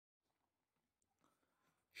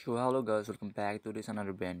So hello guys, welcome back to this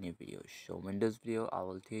another brand new video. So in this video I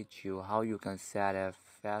will teach you how you can set a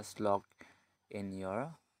fast lock in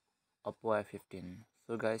your Oppo a15.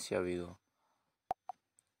 So guys, here we go.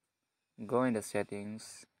 Go in the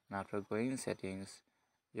settings, and after going in settings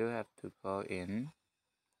you have to go in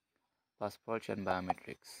passport and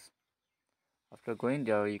biometrics. After going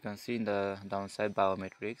there, you can see in the downside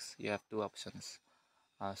biometrics you have two options.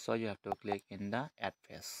 So you have to click in the add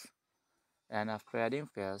face, and after adding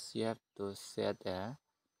face you have to set a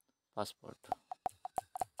passport.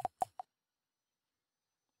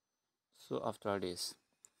 So after this,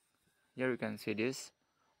 here you can see this,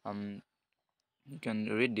 you can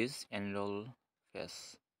read this enroll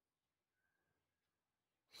phase.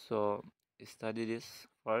 So study this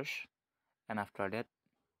first, and after that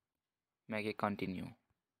make it continue.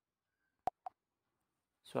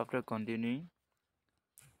 So after continuing,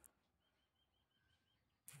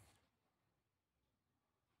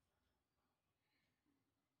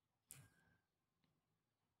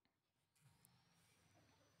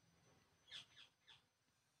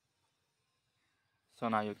 so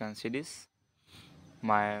now you can see this,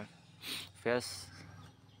 my face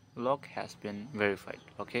lock has been verified.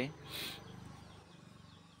 Okay,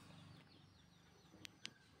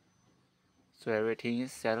 so everything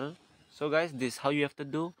is settled. So guys, this is how you have to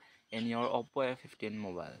do in your Oppo a15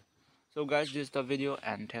 mobile. So guys, this is the video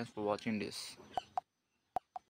and thanks for watching this.